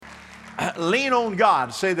Lean on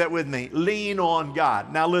God. Say that with me. Lean on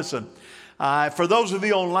God. Now listen, for those of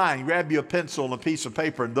you online, grab you a pencil and a piece of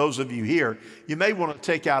paper. And those of you here, you may want to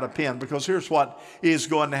take out a pen, because here's what is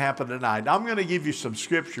going to happen tonight. I'm going to give you some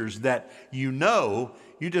scriptures that you know,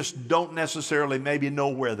 you just don't necessarily maybe know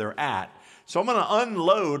where they're at. So I'm going to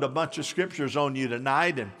unload a bunch of scriptures on you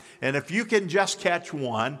tonight. And if you can just catch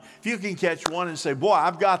one, if you can catch one and say, boy,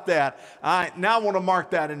 I've got that. I now want to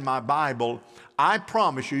mark that in my Bible. I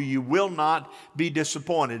promise you, you will not be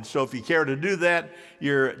disappointed. So if you care to do that,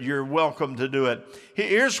 you're welcome to do it.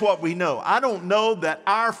 Here's what we know. I don't know that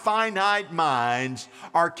our finite minds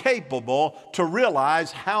are capable to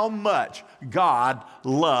realize how much God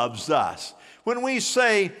loves us. When we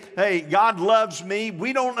say, hey, God loves me,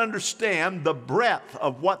 we don't understand the breadth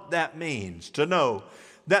of what that means. To know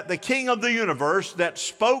that the King of the universe that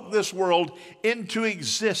spoke this world into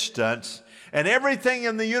existence, and everything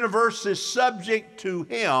in the universe is subject to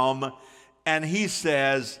him, and he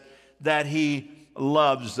says that he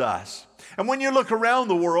loves us. And when you look around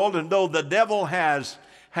the world, and though the devil has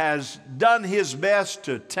done his best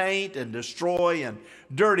to taint and destroy and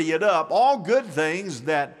dirty it up, all good things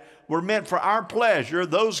that were meant for our pleasure,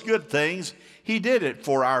 those good things, he did it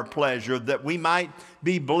for our pleasure, that we might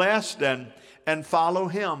be blessed and follow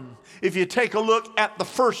him. If you take a look at the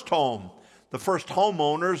first home, the first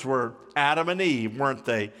homeowners were Adam and Eve, weren't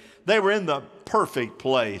they? They were in the perfect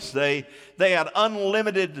place. They had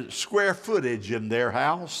unlimited square footage in their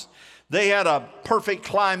house. They had a perfect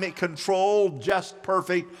climate control, just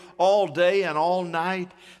perfect all day and all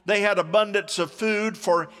night. They had abundance of food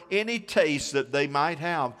for any taste that they might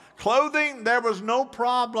have. Clothing, there was no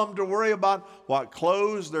problem to worry about what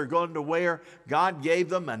clothes they're going to wear. God gave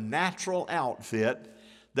them a natural outfit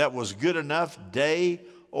that was good enough day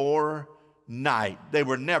or night. They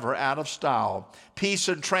were never out of style. Peace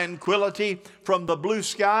and tranquility from the blue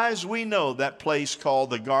skies. We know that place called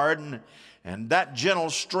the garden. And that gentle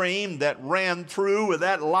stream that ran through with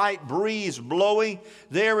that light breeze blowing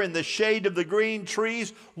there in the shade of the green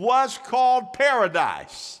trees was called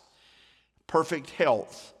paradise. Perfect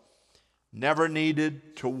health. Never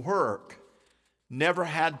needed to work. Never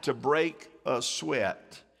had to break a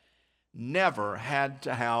sweat. Never had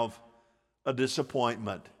to have a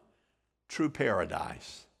disappointment. True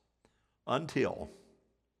paradise. Until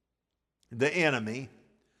the enemy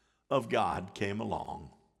of God came along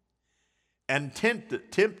and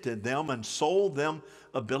tempted them and sold them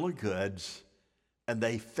a bill of goods, and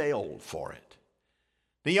they failed for it.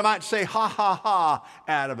 Now you might say, ha, ha, ha,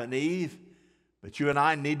 Adam and Eve, but you and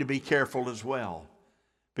I need to be careful as well,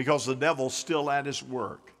 because the devil's still at his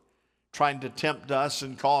work, trying to tempt us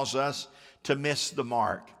and cause us to miss the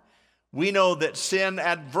mark. We know that sin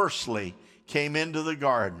adversely came into the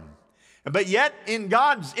garden, but yet in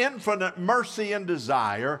God's infinite mercy and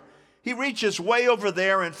desire, he reaches way over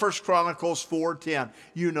there in 1 Chronicles 4:10.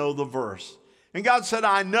 You know the verse. And God said,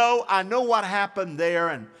 I know what happened there.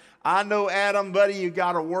 And I know, Adam, buddy, you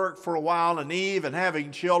got to work for a while. And Eve and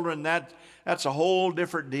having children, that's a whole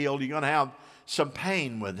different deal. You're going to have some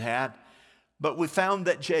pain with that. But we found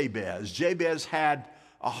that Jabez had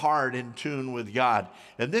a heart in tune with God.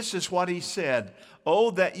 And this is what he said.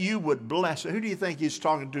 Oh, that you would bless. Who do you think he's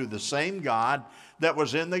talking to? The same God that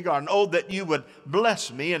was in the garden. Oh, that you would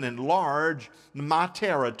bless me and enlarge my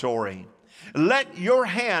territory. Let your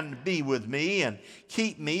hand be with me and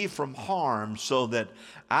keep me from harm, so that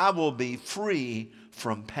I will be free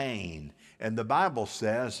from pain. And the Bible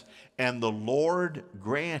says, and the Lord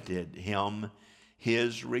granted him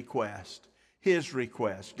his request. His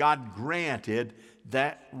request. God granted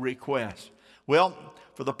that request. Well,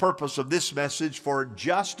 for the purpose of this message, for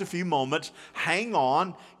just a few moments, hang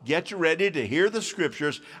on, get you ready to hear the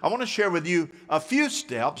scriptures. I want to share with you a few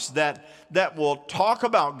steps that will talk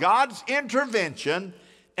about God's intervention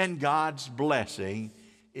and God's blessing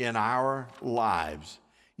in our lives.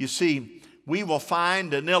 You see, we will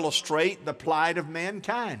find and illustrate the plight of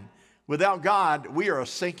mankind. Without God, we are a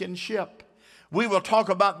sinking ship. We will talk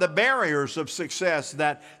about the barriers of success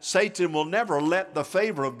that Satan will never let the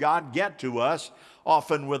favor of God get to us,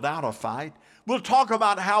 often without a fight. We'll talk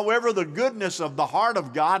about, however, the goodness of the heart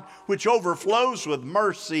of God, which overflows with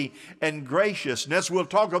mercy and graciousness. We'll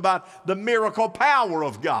talk about the miracle power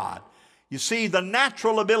of God. You see, the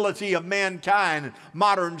natural ability of mankind,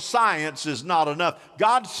 modern science, is not enough.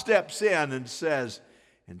 God steps in and says,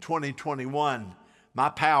 in 2021, my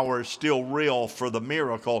power is still real for the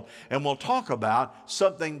miracle. And we'll talk about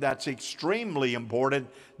something that's extremely important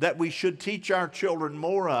that we should teach our children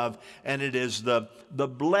more of, and it is the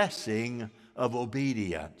blessing of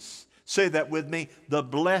obedience. Say that with me, the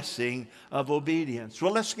blessing of obedience.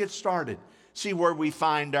 Well, let's get started. See where we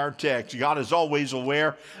find our text. God is always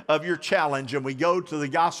aware of your challenge. And we go to the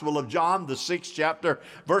Gospel of John, the 6th chapter,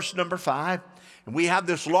 verse number 5. And we have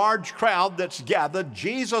this large crowd that's gathered.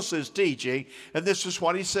 Jesus is teaching, and this is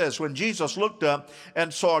what he says. When Jesus looked up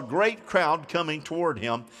and saw a great crowd coming toward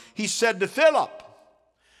him, he said to Philip,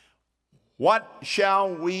 "What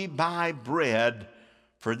shall we buy bread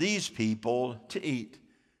for these people to eat?"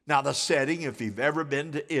 Now the setting, if you've ever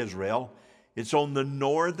been to Israel, it's on the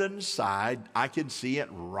northern side. I can see it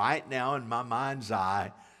right now in my mind's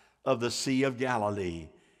eye of the Sea of Galilee.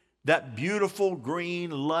 That beautiful green,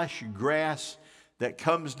 lush grass that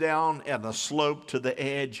comes down at a slope to the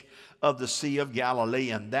edge of the Sea of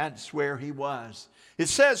Galilee, and that's where he was. It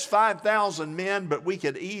says 5,000 men, but we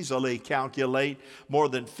could easily calculate more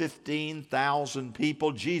than 15,000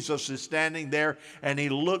 people. Jesus is standing there, and he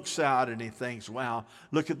looks out and he thinks, wow,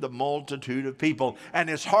 look at the multitude of people. And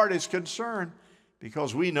his heart is concerned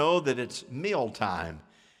because we know that it's mealtime.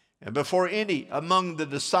 And before any among the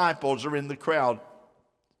disciples or in the crowd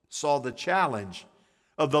saw the challenge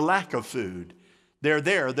of the lack of food, they're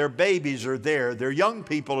there. Their babies are there. Their young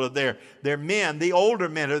people are there. Their men, the older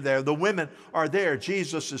men are there. The women are there.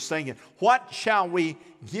 Jesus is thinking, what shall we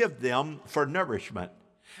give them for nourishment?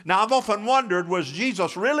 Now, I've often wondered, was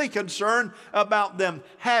Jesus really concerned about them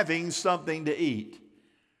having something to eat?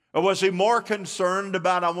 Or was he more concerned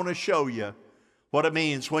about, I want to show you what it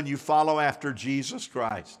means when you follow after Jesus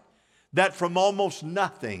Christ. That from almost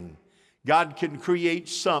nothing, God can create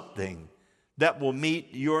something that will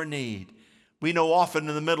meet your need. We know often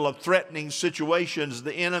in the middle of threatening situations,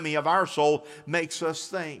 the enemy of our soul makes us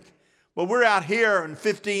think, well, we're out here and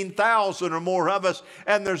 15,000 or more of us,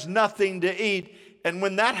 and there's nothing to eat. And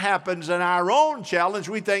when that happens in our own challenge,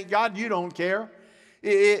 we think, God, you don't care.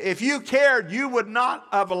 If you cared, you would not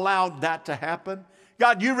have allowed that to happen.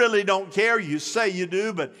 God, you really don't care. You say you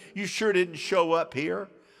do, but you sure didn't show up here.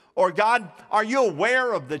 Or God, are you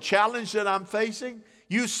aware of the challenge that I'm facing?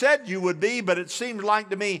 You said you would be, but it seems like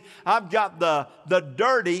to me I've got the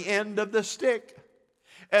dirty end of the stick.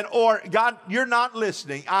 Or God, you're not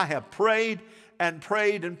listening. I have prayed and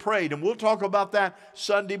prayed and prayed. And we'll talk about that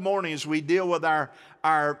Sunday morning as we deal with our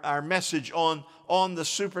message on the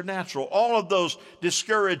supernatural. All of those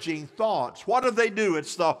discouraging thoughts. What do?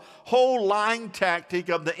 It's the whole lying tactic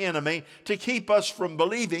of the enemy to keep us from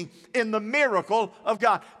believing in the miracle of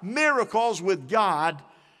God. Miracles with God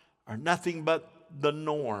are nothing but the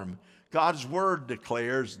norm. God's word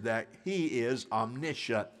declares that he is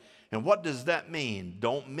omniscient. And what does that mean?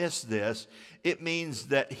 Don't miss this. It means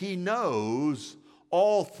that he knows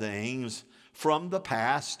all things from the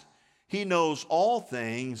past. He knows all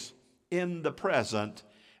things in the present,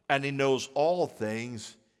 and he knows all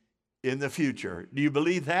things in the future. Do you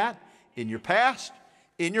believe that? In your past,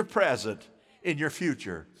 in your present, in your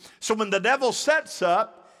future. So when the devil sets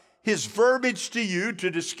up his verbiage to you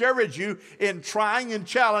to discourage you in trying and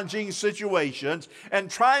challenging situations and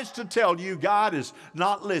tries to tell you God is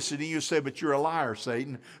not listening, you say, but you're a liar,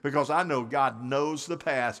 Satan, because I know God knows the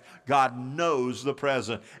past, God knows the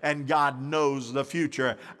present, and God knows the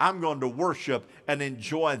future. I'm going to worship and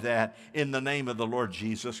enjoy that in the name of the Lord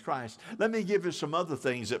Jesus Christ. Let me give you some other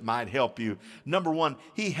things that might help you. Number one,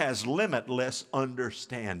 he has limitless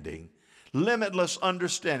understanding. Limitless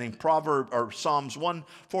understanding. Psalms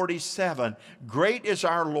 147. Great is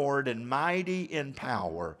our Lord and mighty in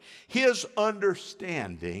power. His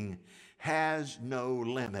understanding has no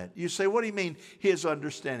limit. You say, what do you mean his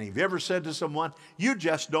understanding? Have you ever said to someone, you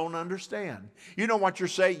just don't understand? You know what you're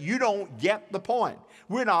saying? You don't get the point.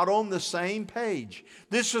 We're not on the same page.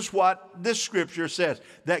 This is what this scripture says,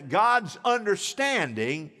 that God's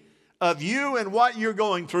understanding of you and what you're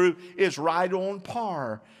going through is right on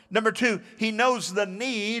par. Number two, he knows the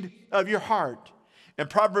need of your heart. In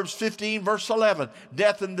Proverbs 15, verse 11,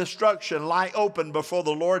 death and destruction lie open before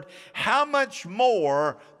the Lord. How much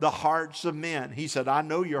more the hearts of men? He said, I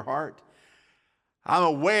know your heart. I'm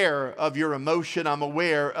aware of your emotion. I'm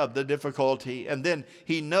aware of the difficulty. And then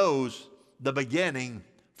he knows the beginning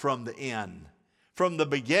from the end. From the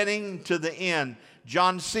beginning to the end.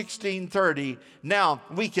 John 16:30. Now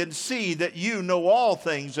we can see that you know all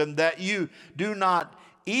things and that you do not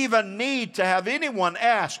even need to have anyone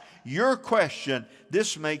ask your question.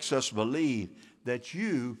 This makes us believe that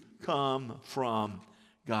you come from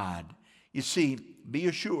God. You see, be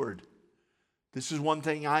assured, this is one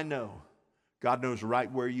thing I know. God knows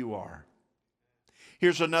right where you are.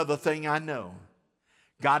 Here's another thing I know.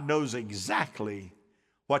 God knows exactly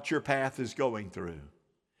what your path is going through.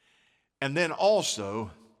 And then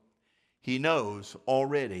also, he knows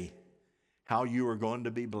already how you are going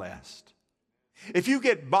to be blessed. If you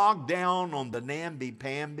get bogged down on the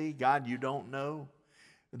namby-pamby, God you don't know,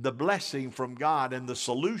 the blessing from God and the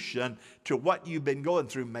solution to what you've been going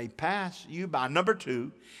through may pass you by. Number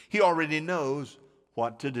two, he already knows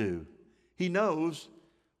what to do. He knows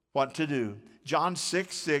what to do. John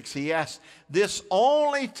 6:6, he asked this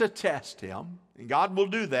only to test him, and God will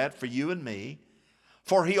do that for you and me,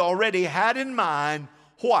 for he already had in mind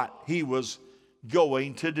what he was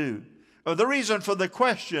going to do. The reason for the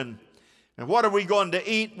question, and what are we going to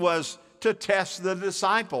eat, was to test the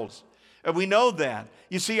disciples. And we know that.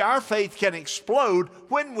 You see, our faith can explode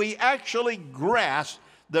when we actually grasp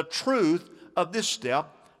the truth of this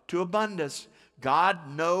step to abundance.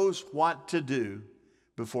 God knows what to do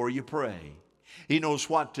before you pray. He knows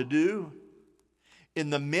what to do in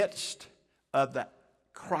the midst of the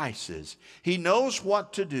crisis. He knows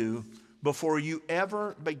what to do before you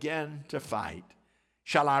ever begin to fight.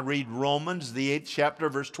 Shall I read Romans, the 8th chapter,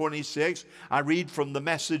 verse 26? I read from the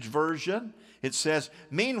Message version. It says,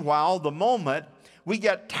 meanwhile, the moment we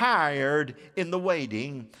get tired in the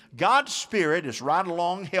waiting, God's Spirit is right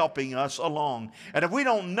along helping us along. And if we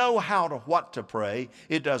don't know what to pray,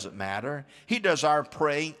 it doesn't matter. He does our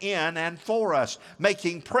praying in and for us,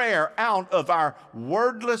 making prayer out of our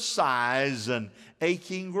wordless sighs and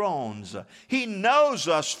aching groans. He knows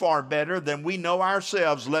us far better than we know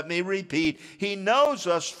ourselves. Let me repeat. He knows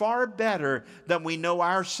us far better than we know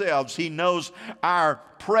ourselves. He knows our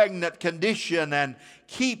pregnant condition and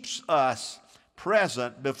keeps us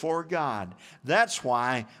present before God. That's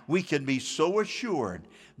why we can be so assured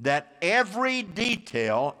that every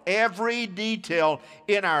detail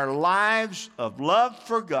in our lives of love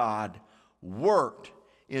for God worked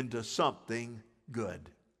into something good.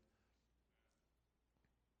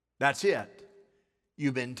 That's it.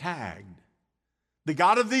 You've been tagged. The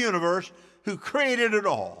God of the universe, who created it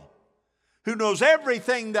all, who knows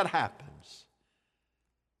everything that happens,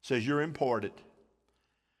 says you're important.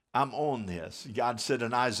 I'm on this. God said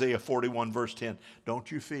in Isaiah 41 verse 10,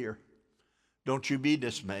 don't you fear. Don't you be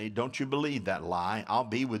dismayed. Don't you believe that lie. I'll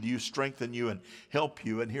be with you, strengthen you, and help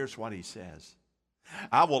you. And here's what he says.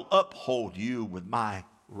 I will uphold you with my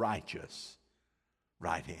righteous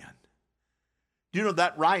right hand. Do you know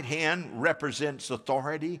that right hand represents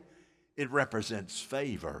authority? It represents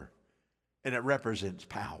favor. And it represents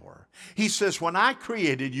power. He says, when I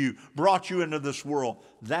created you, brought you into this world,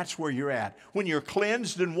 that's where you're at. When you're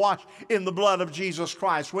cleansed and washed in the blood of Jesus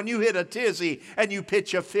Christ, when you hit a tizzy and you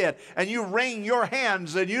pitch a fit and you wring your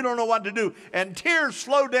hands and you don't know what to do and tears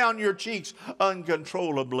flow down your cheeks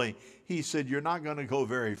uncontrollably, he said, you're not going to go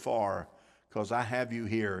very far because I have you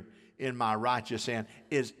here in my righteous hand.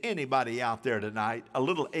 Is anybody out there tonight? A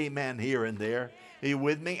little amen here and there. Are you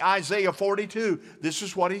with me? Isaiah 42, this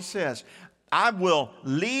is what he says. I will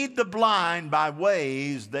lead the blind by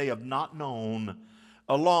ways they have not known,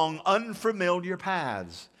 along unfamiliar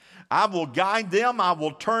paths. I will guide them. I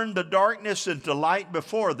will turn the darkness into light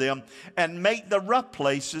before them and make the rough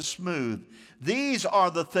places smooth. These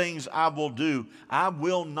are the things I will do. I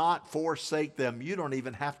will not forsake them. You don't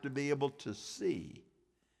even have to be able to see.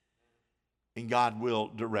 And God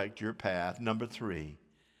will direct your path. Number 3,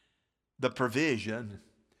 the provision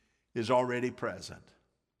is already present.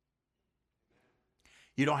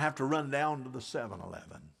 You don't have to run down to the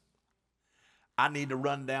 7-Eleven. I need to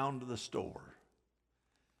run down to the store.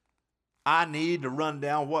 I need to run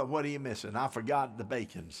down, what are you missing? I forgot the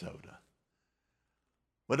baking soda.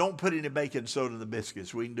 Well, don't put any baking soda in the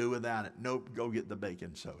biscuits. We can do without it. Nope, go get the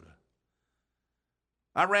baking soda.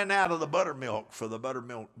 I ran out of the buttermilk for the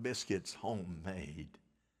buttermilk biscuits homemade.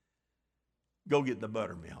 Go get the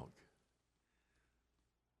buttermilk.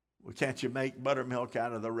 Well, can't you make buttermilk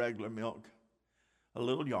out of the regular milk? A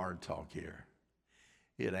little yard talk here.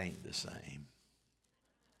 It ain't the same.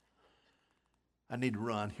 I need to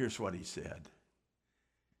run. Here's what he said.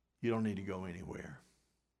 You don't need to go anywhere.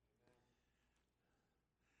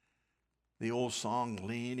 The old song,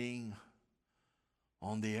 leaning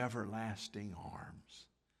on the everlasting arms,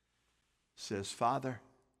 says, Father,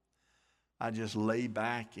 I just lay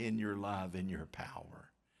back in your love and your power.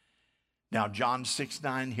 Now, John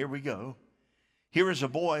 6:9, here we go. Here is a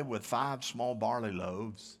boy with 5 small barley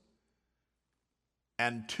loaves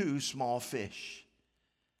and 2 small fish.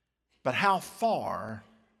 But how far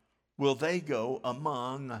will they go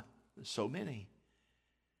among so many?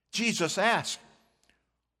 Jesus asked,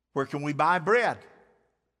 where can we buy bread?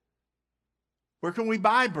 Where can we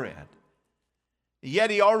buy bread? Yet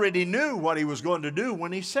he already knew what he was going to do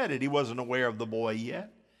when he said it. He wasn't aware of the boy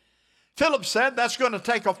yet. Philip said that's going to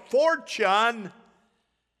take a fortune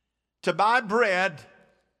to buy bread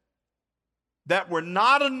that were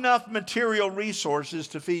not enough material resources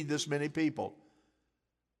to feed this many people.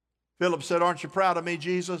 Philip said, aren't you proud of me,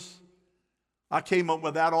 Jesus? I came up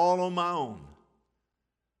with that all on my own.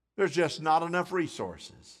 There's just not enough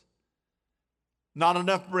resources. Not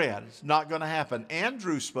enough bread. It's not going to happen.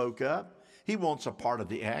 Andrew spoke up. He wants a part of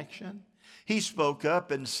the action. He spoke up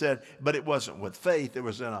and said, but it wasn't with faith. It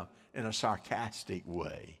was in a sarcastic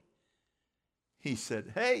way. He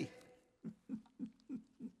said, hey,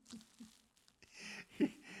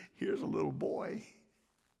 here's a little boy.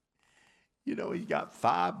 You know, he got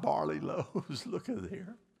 5 barley loaves. Look at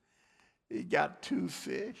there. He got 2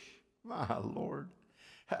 fish. My Lord.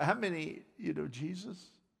 How many, Jesus?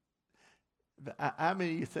 How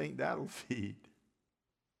many you think that'll feed?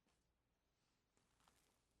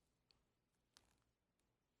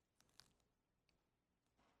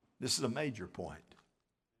 This is a major point.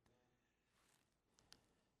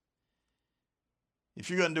 If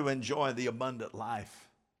you're going to enjoy the abundant life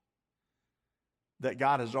that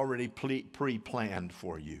God has already pre-planned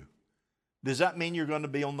for you, does that mean you're going to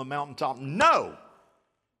be on the mountaintop? No!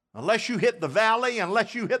 Unless you hit the valley,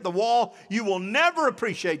 unless you hit the wall, you will never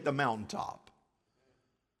appreciate the mountaintop.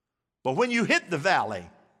 But when you hit the valley,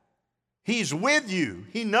 He's with you.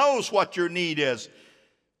 He knows what your need is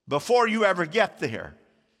before you ever get there.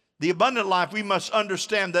 The abundant life, we must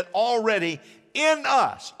understand that already in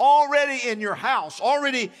us, already in your house,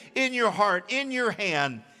 already in your heart, in your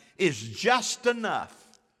hand, is just enough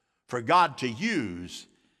for God to use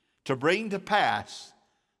to bring to pass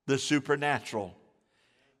the supernatural.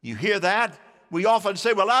 You hear that? We often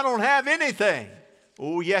say, well, I don't have anything.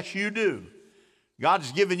 Oh, yes, you do.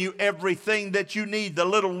 God's given you everything that you need. The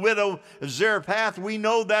little widow of Zarephath, we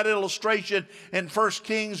know that illustration in 1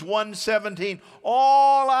 Kings 1:17.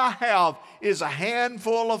 All I have is a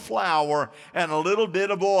handful of flour and a little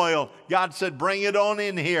bit of oil. God said, bring it on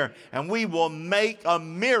in here, and we will make a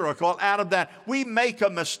miracle out of that. We make a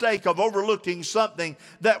mistake of overlooking something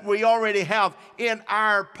that we already have in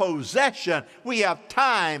our possession. We have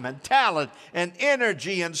time and talent and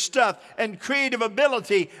energy and stuff and creative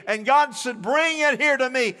ability, and God said, bring it here to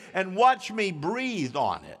me and watch me breathe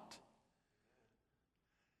on it.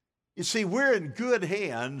 You see, we're in good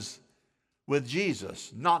hands with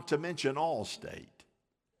Jesus, not to mention Allstate.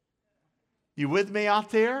 You with me out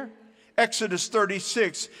there? Exodus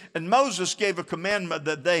 36, and Moses gave a commandment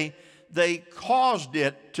that they caused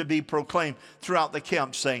it to be proclaimed throughout the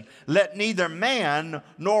camp, saying, let neither man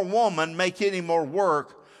nor woman make any more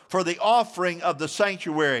work for the offering of the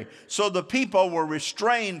sanctuary. So the people were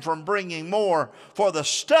restrained from bringing more, for the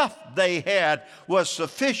stuff they had was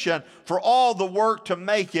sufficient for all the work to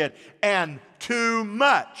make it, and too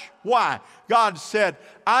much. Why? God said,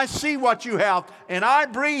 I see what you have, and I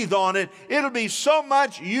breathe on it. It'll be so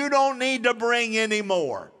much you don't need to bring any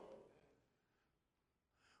more.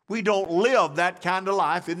 We don't live that kind of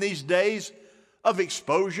life in these days of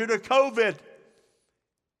exposure to COVID.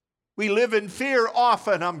 We live in fear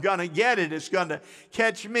often. I'm going to get it. It's going to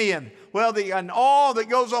catch me. And all that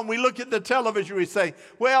goes on, we look at the television, we say,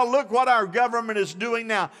 well, look what our government is doing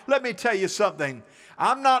now. Let me tell you something.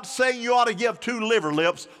 I'm not saying you ought to give 2 liver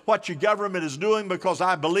lips what your government is doing, because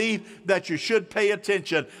I believe that you should pay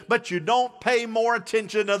attention. But you don't pay more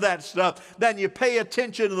attention to that stuff than you pay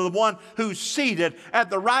attention to the one who's seated at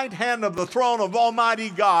the right hand of the throne of Almighty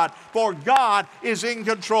God. For God is in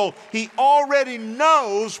control. He already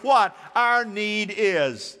knows what our need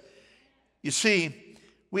is. You see,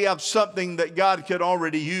 we have something that God could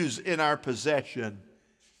already use in our possession,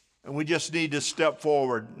 and we just need to step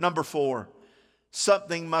forward. Number 4.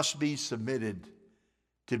 Something must be submitted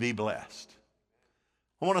to be blessed.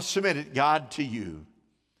 I want to submit it, God, to you.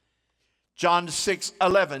 John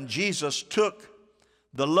 6:11, Jesus took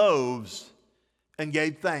the loaves and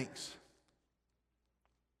gave thanks.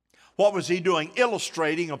 What was he doing?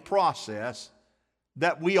 Illustrating a process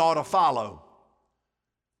that we ought to follow.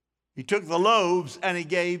 He took the loaves and he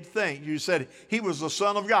gave thanks. You said he was the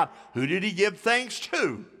Son of God. Who did he give thanks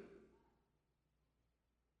to?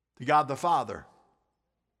 To God the Father.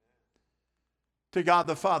 To God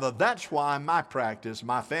the Father. That's why my practice,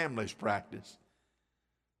 my family's practice,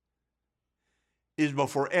 is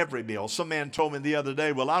before every meal. Some man told me the other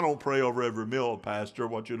day, well, I don't pray over every meal, Pastor.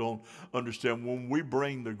 What you don't understand, when we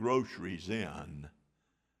bring the groceries in,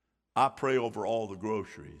 I pray over all the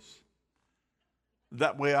groceries.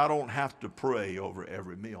 That way I don't have to pray over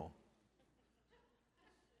every meal.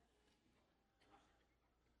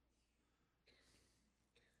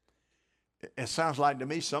 It sounds like to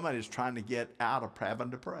me somebody's trying to get out of having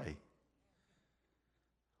to pray.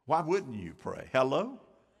 Why wouldn't you pray? Hello?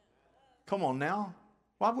 Come on now.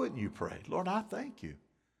 Why wouldn't you pray? Lord, I thank you.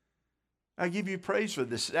 I give you praise for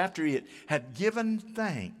this. After he had given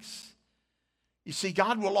thanks, You see,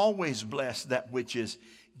 God will always bless that which is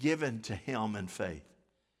given to him in faith.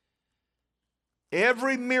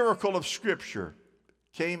 Every miracle of Scripture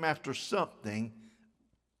came after something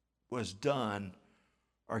was done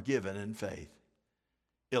or given in faith.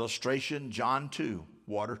 Illustration, John 2,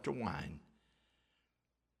 water to wine.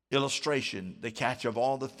 Illustration, the catch of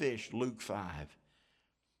all the fish, Luke 5.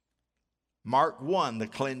 Mark 1, the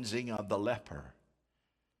cleansing of the leper.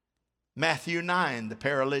 Matthew 9, the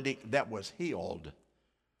paralytic that was healed.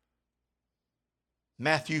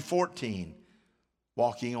 Matthew 14,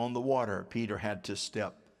 walking on the water. Peter had to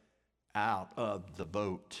step out of the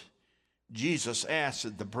boat. Jesus asked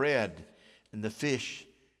that the bread and the fish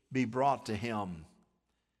be brought to him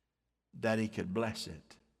that he could bless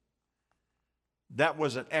it. That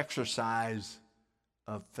was an exercise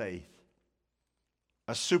of faith,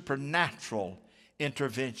 a supernatural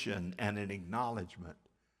intervention and an acknowledgement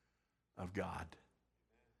of God.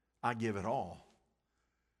 I give it all.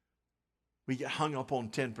 We get hung up on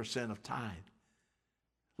 10% of tithe.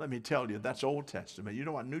 Let me tell you, that's Old Testament. You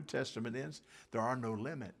know what New Testament is? There are no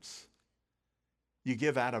limits. You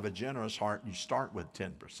give out of a generous heart, you start with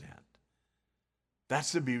 10%.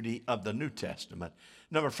 That's the beauty of the New Testament.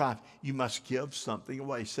 Number 5, you must give something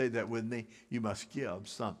away. Say that with me. You must give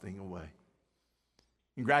something away.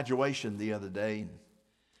 In graduation the other day,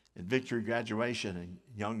 in Victory graduation,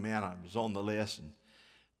 a young man, I was on the list, and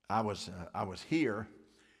I was here,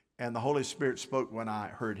 and the Holy Spirit spoke when I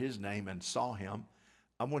heard his name and saw him.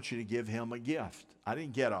 I want you to give him a gift. I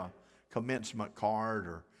didn't get a commencement card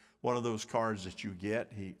or one of those cards that you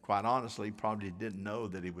get. He, quite honestly, probably didn't know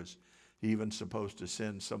that he was even supposed to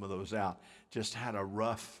send some of those out. Just had a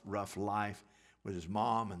rough life with his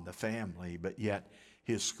mom and the family, but yet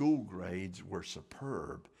his school grades were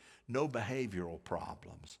superb. No behavioral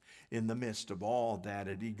problems in the midst of all that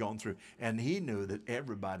he'd gone through. And he knew that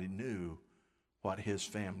everybody knew what his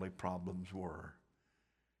family problems were.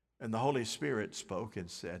 And the Holy Spirit spoke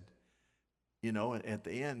and said, you know, at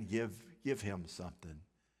the end, give him something.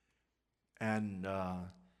 And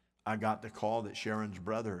I got the call that Sharon's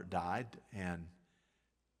brother died, and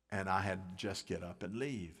I had to just get up and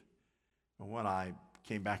leave. And when I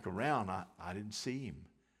came back around, I didn't see him,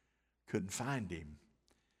 couldn't find him.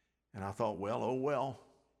 And I thought, well, oh well,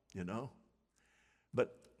 you know.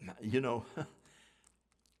 But, you know,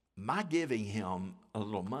 my giving him a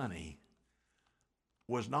little money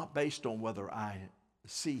was not based on whether I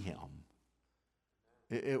see him.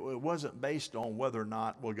 It wasn't based on whether or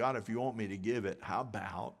not, well, God, if you want me to give it, how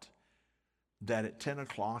about that at 10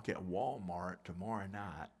 o'clock at Walmart tomorrow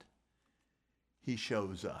night, he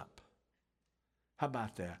shows up? How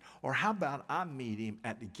about that? Or how about I meet him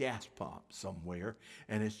at the gas pump somewhere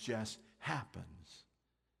and it just happens?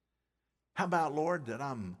 How about, Lord, that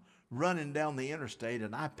I'm running down the interstate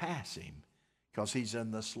and I pass him because he's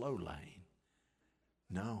in the slow lane?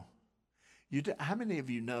 No. How many of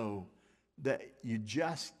you know that you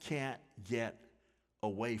just can't get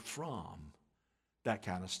away from that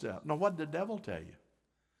kind of stuff? Now, what did the devil tell you?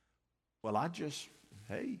 Well,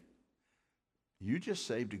 hey, you just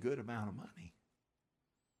saved a good amount of money.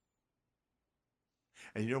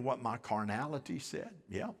 And you know what my carnality said?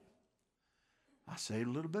 Yep, I saved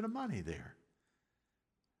a little bit of money there.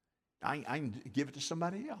 I can give it to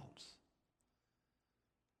somebody else.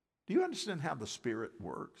 Do you understand how the Spirit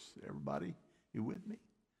works, everybody? You with me?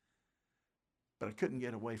 But I couldn't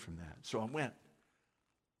get away from that. So I went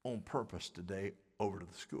on purpose today over to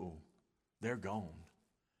the school. They're gone.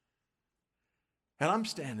 And I'm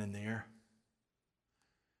standing there,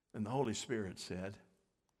 and the Holy Spirit said,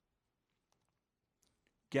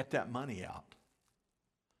 get that money out.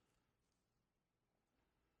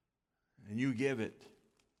 And you give it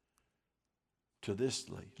to this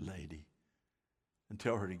lady and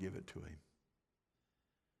tell her to give it to him.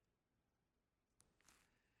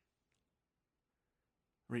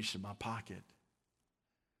 Reached in my pocket,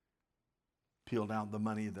 peeled out the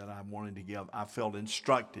money that I wanted to give. I felt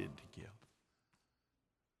instructed to give.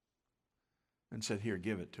 And said, here,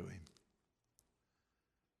 give it to him.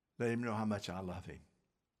 Let him know how much I love him.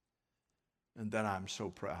 And that I'm so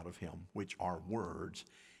proud of him, which are words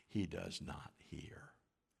he does not hear.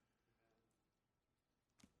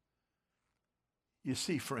 You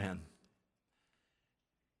see, friend,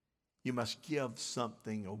 you must give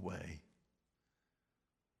something away.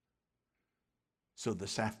 So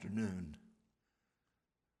this afternoon,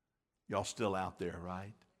 y'all still out there,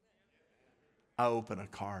 right? I open a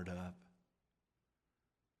card up.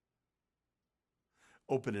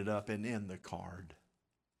 Open it up, and in the card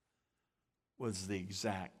was the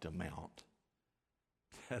exact amount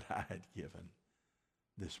that I had given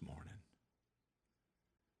this morning.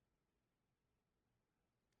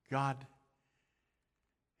 God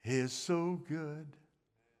is so good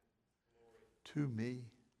to me.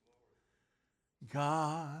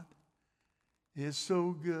 God is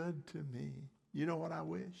so good to me. You know what I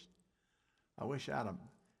wish? I wish I'd have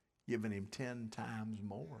given him 10 times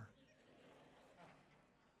more.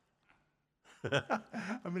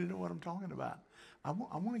 I mean, you know what I'm talking about. I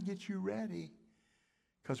want to get you ready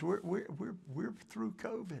because we're through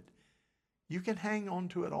COVID. You can hang on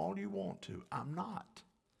to it all you want to. I'm not.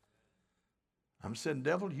 I'm saying,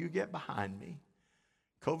 devil, you get behind me.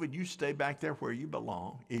 COVID, you stay back there where you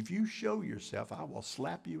belong. If you show yourself, I will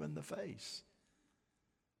slap you in the face.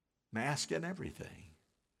 Mask and everything.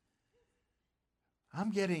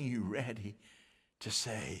 I'm getting you ready to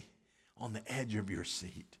say on the edge of your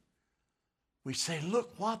seat. We say,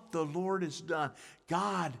 look what the Lord has done.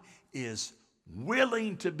 God is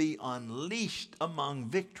willing to be unleashed among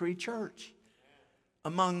Victory Church.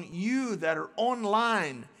 Among you that are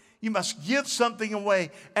online, you must give something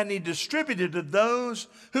away. And he distributed to those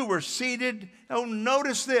who were seated. Oh,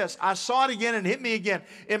 notice this. I saw it again and hit me again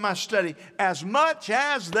in my study. As much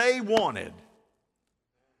as they wanted.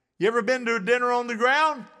 You ever been to a dinner on the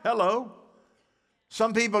ground? Hello.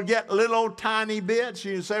 Some people get little old tiny bits.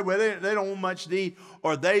 You say, well, they don't want much to eat,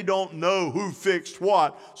 or they don't know who fixed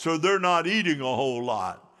what, so they're not eating a whole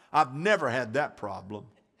lot. I've never had that problem.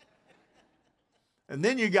 And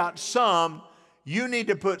then you got some, you need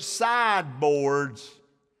to put sideboards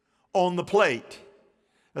on the plate,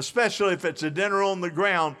 especially if it's a dinner on the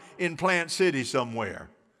ground in Plant City somewhere.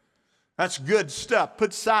 That's good stuff.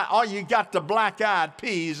 Oh, you got the black-eyed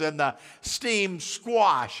peas and the steamed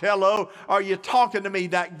squash. Hello? Are you talking to me?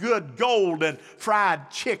 That good golden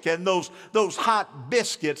fried chicken, those hot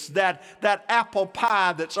biscuits, that apple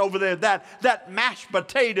pie that's over there, that mashed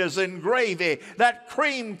potatoes and gravy, that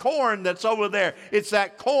cream corn that's over there. It's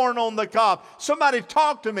that corn on the cob. Somebody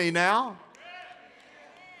talk to me now.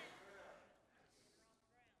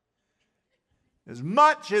 As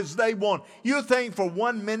much as they want. You think for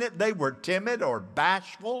 1 minute they were timid or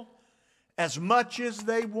bashful? As much as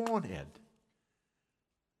they wanted.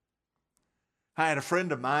 I had a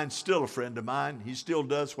friend of mine, still a friend of mine. He still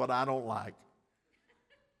does what I don't like.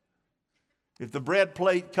 If the bread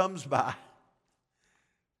plate comes by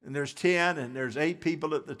and there's 10 and there's 8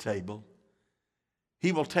 people at the table,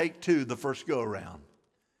 he will take 2 the first go around.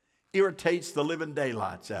 Irritates the living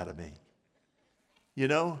daylights out of me. You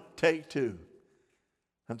know, take 2.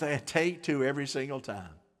 And they take 2 every single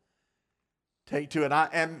time. Take 2.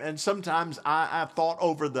 And sometimes I've thought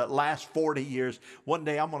over the last 40 years, one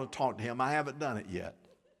day I'm going to talk to him. I haven't done it yet.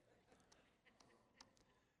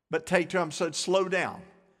 But take 2. I'm said, slow down.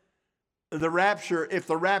 If the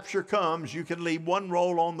rapture comes, you can leave 1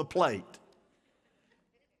 roll on the plate.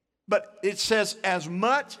 But it says, as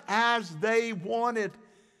much as they wanted.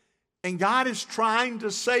 And God is trying to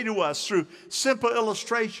say to us through simple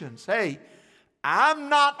illustrations, hey, I'm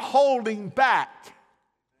not holding back.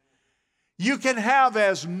 You can have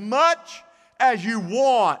as much as you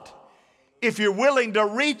want if you're willing to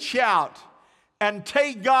reach out and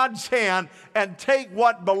take God's hand and take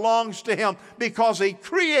what belongs to Him, because He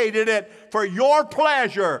created it for your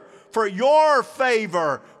pleasure, for your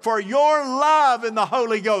favor, for your love in the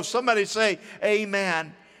Holy Ghost. Somebody say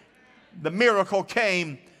amen. The miracle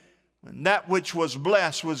came when that which was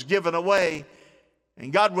blessed was given away.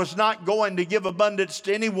 And God was not going to give abundance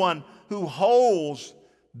to anyone who holds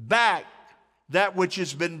back that which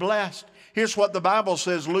has been blessed. Here's what the Bible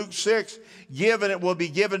says, Luke 6, give and it will be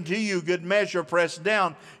given to you, good measure, pressed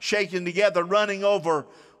down, shaken together, running over,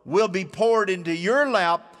 will be poured into your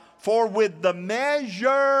lap, for with the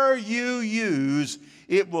measure you use,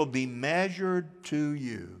 it will be measured to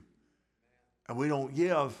you. And we don't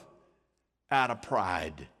give out of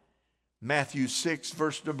pride. Matthew 6,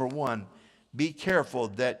 verse number 1, be careful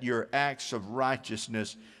that your acts of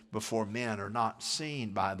righteousness before men are not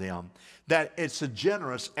seen by them. That it's a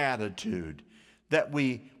generous attitude that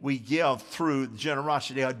we give through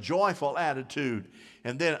generosity, a joyful attitude,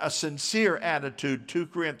 and then a sincere attitude. 2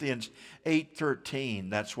 Corinthians 8:13,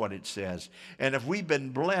 that's what it says. And if we've been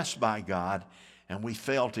blessed by God and we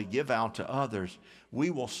fail to give out to others, we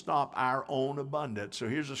will stop our own abundance. So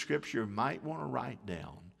here's a scripture you might want to write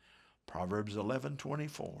down. Proverbs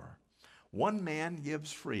 11:24. One man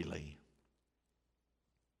gives freely,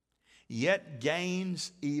 yet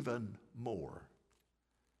gains even more.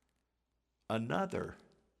 Another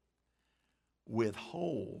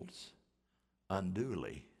withholds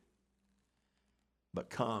unduly, but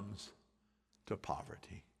comes to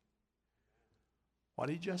poverty. What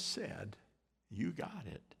he just said, you got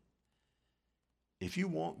it. If you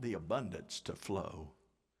want the abundance to flow,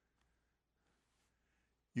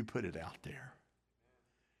 you put it out there.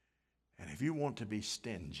 And if you want to be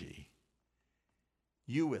stingy,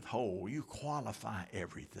 you withhold, you qualify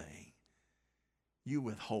everything. You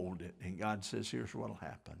withhold it. And God says, here's what will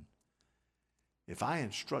happen. If I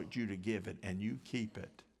instruct you to give it and you keep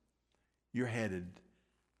it, you're headed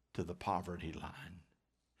to the poverty line.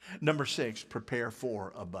 Number 6, prepare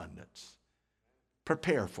for abundance.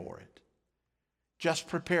 Prepare for it. Just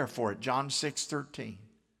prepare for it. John 6:13.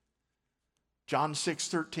 John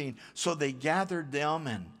 6:13. So they gathered them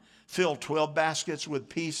and filled 12 baskets with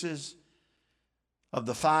pieces of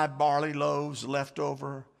the 5 barley loaves left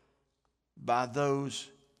over by those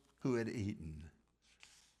who had eaten.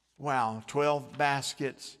 Wow, 12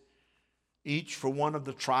 baskets, each for one of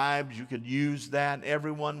the tribes. You could use that.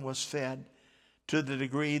 Everyone was fed to the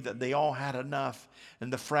degree that they all had enough,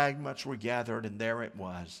 and the fragments were gathered, and there it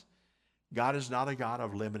was. God is not a God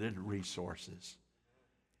of limited resources.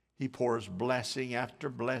 He pours blessing after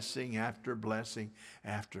blessing after blessing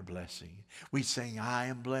after blessing. We sing, I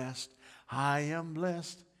am blessed, I am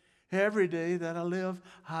blessed. Every day that I live,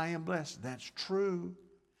 I am blessed. That's true.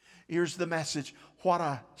 Here's the message. What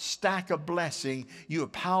a stack of blessing you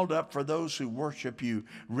have piled up for those who worship you,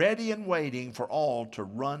 ready and waiting for all to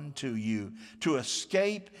run to you. To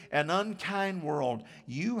escape an unkind world,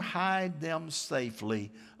 you hide them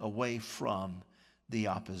safely away from the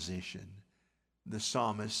opposition. The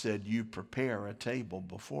psalmist said, you prepare a table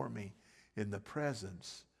before me in the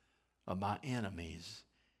presence of my enemies.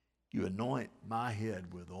 You anoint my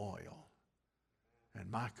head with oil, and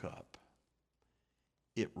my cup,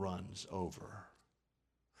 it runs over.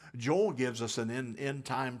 Joel gives us an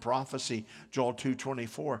end-time prophecy, Joel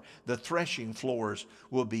 2:24. The threshing floors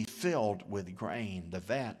will be filled with grain. The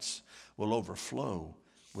vats will overflow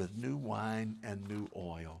with new wine and new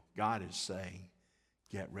oil. God is saying,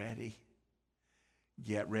 get ready.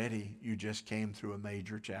 Get ready. You just came through a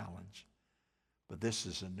major challenge. But this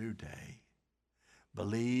is a new day.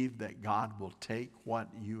 Believe that God will take what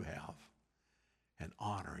you have and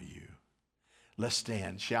honor you. Let's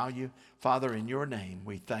stand, shall you? Father, in your name,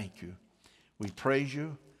 we thank you. We praise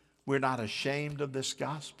you. We're not ashamed of this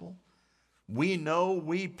gospel. We know,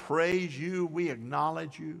 we praise you, we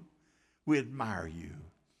acknowledge you, we admire you.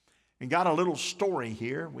 And got a little story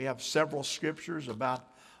here. We have several scriptures about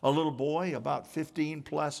a little boy, about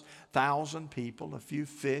 15,000+ people, a few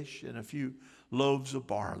fish, and a few loaves of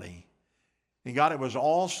barley. And God, it was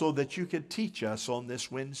all so that you could teach us on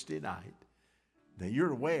this Wednesday night that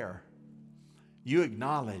you're aware, you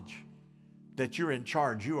acknowledge that you're in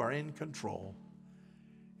charge, you are in control.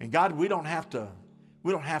 And God, we don't have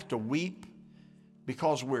to weep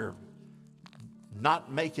because we're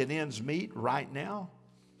not making ends meet right now.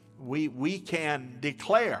 We can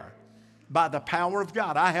declare by the power of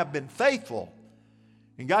God, I have been faithful.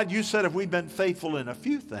 And God, you said if we've been faithful in a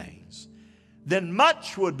few things, then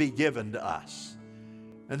much would be given to us.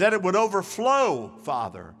 And that it would overflow,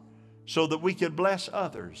 Father, so that we could bless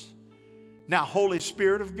others. Now, Holy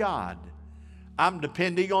Spirit of God, I'm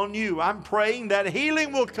depending on you. I'm praying that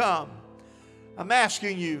healing will come. I'm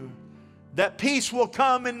asking you that peace will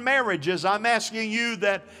come in marriages. I'm asking you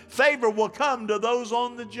that favor will come to those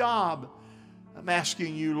on the job. I'm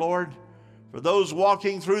asking you, Lord, for those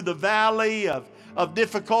walking through the valley of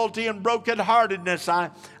difficulty and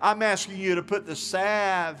brokenheartedness, I'm asking you to put the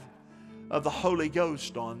salve of the Holy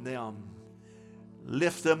Ghost on them.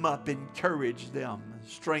 Lift them up, encourage them,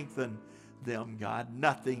 strengthen them, God.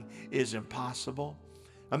 Nothing is impossible.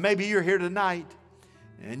 And maybe you're here tonight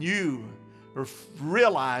and you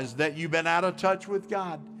realize that you've been out of touch with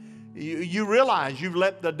God. You realize you've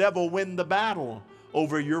let the devil win the battle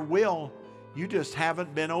over your will. You just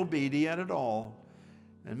haven't been obedient at all.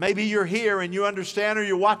 And maybe you're here and you understand, or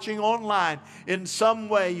you're watching online in some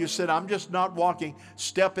way. You said, I'm just not walking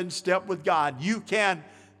step in step with God. You can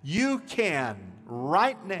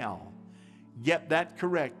right now get that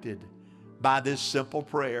corrected by this simple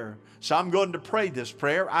prayer. So I'm going to pray this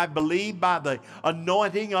prayer. I believe by the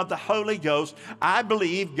anointing of the Holy Ghost, I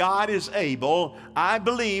believe God is able. I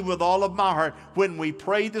believe with all of my heart when we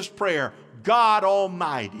pray this prayer, God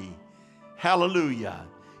Almighty, hallelujah,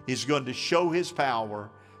 is going to show His power.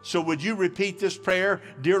 So would you repeat this prayer?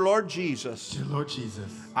 Dear Lord Jesus. Dear Lord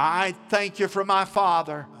Jesus. I thank you for my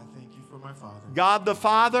Father. I thank you for my Father. God the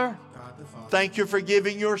Father. God the Father. Thank you for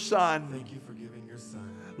giving your Son. Thank you for giving your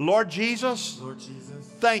Son. Lord Jesus. Lord Jesus.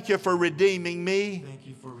 Thank you for redeeming me. Thank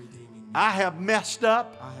you for redeeming me. I have messed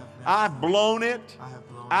up. I've blown it.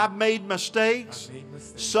 I've made mistakes.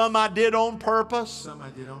 Some I did on purpose. Some I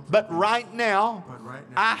did on purpose. But right now,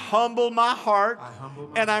 I humble my heart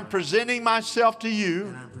and I'm presenting myself to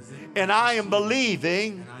you. And I am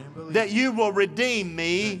believing believe that you will redeem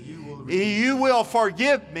me, that you will redeem you will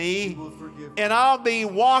forgive me, you will forgive me, and I'll be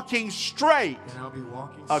walking straight and I'll be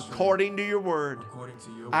walking straight according to your word. according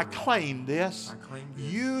to your I word. claim this. I claim this.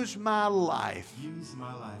 Use my life Use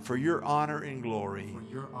my life for your honor and glory.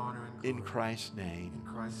 for your honor and glory. In Christ's name.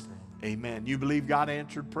 In Christ's name. Amen. You believe God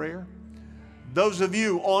answered prayer? Those of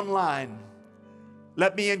you online,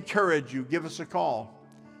 let me encourage you. Give us a call.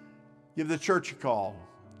 Give the church a call.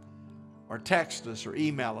 Or text us or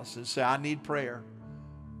email us and say, I need prayer.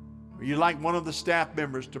 Or you'd like one of the staff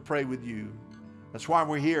members to pray with you. That's why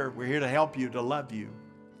we're here. We're here to help you, to love you.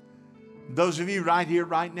 Those of you right here,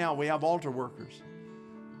 right now, we have altar workers.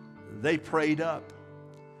 They prayed up.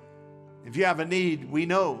 If you have a need, we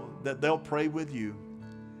know that they'll pray with you.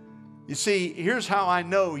 You see, here's how I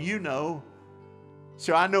know you know.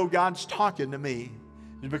 So I know God's talking to me.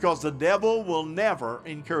 It's because the devil will never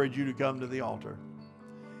encourage you to come to the altar.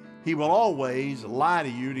 He will always lie to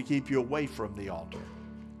you to keep you away from the altar.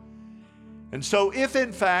 And so if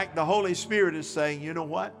in fact the Holy Spirit is saying, you know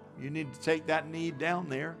what? You need to take that need down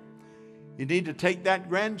there. You need to take that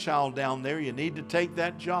grandchild down there. You need to take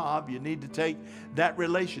that job. You need to take that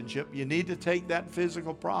relationship. You need to take that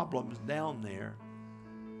physical problems down there.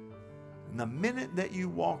 And the minute that you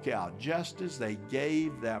walk out, just as they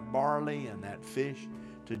gave that barley and that fish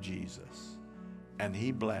to Jesus, and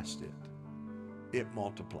he blessed it, it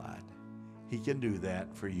multiplied. He can do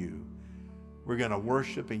that for you. We're going to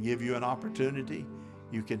worship and give you an opportunity.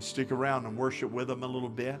 You can stick around and worship with them a little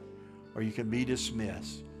bit, or you can be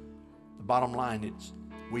dismissed. The bottom line is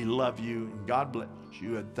we love you and God bless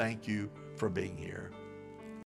you and thank you for being here.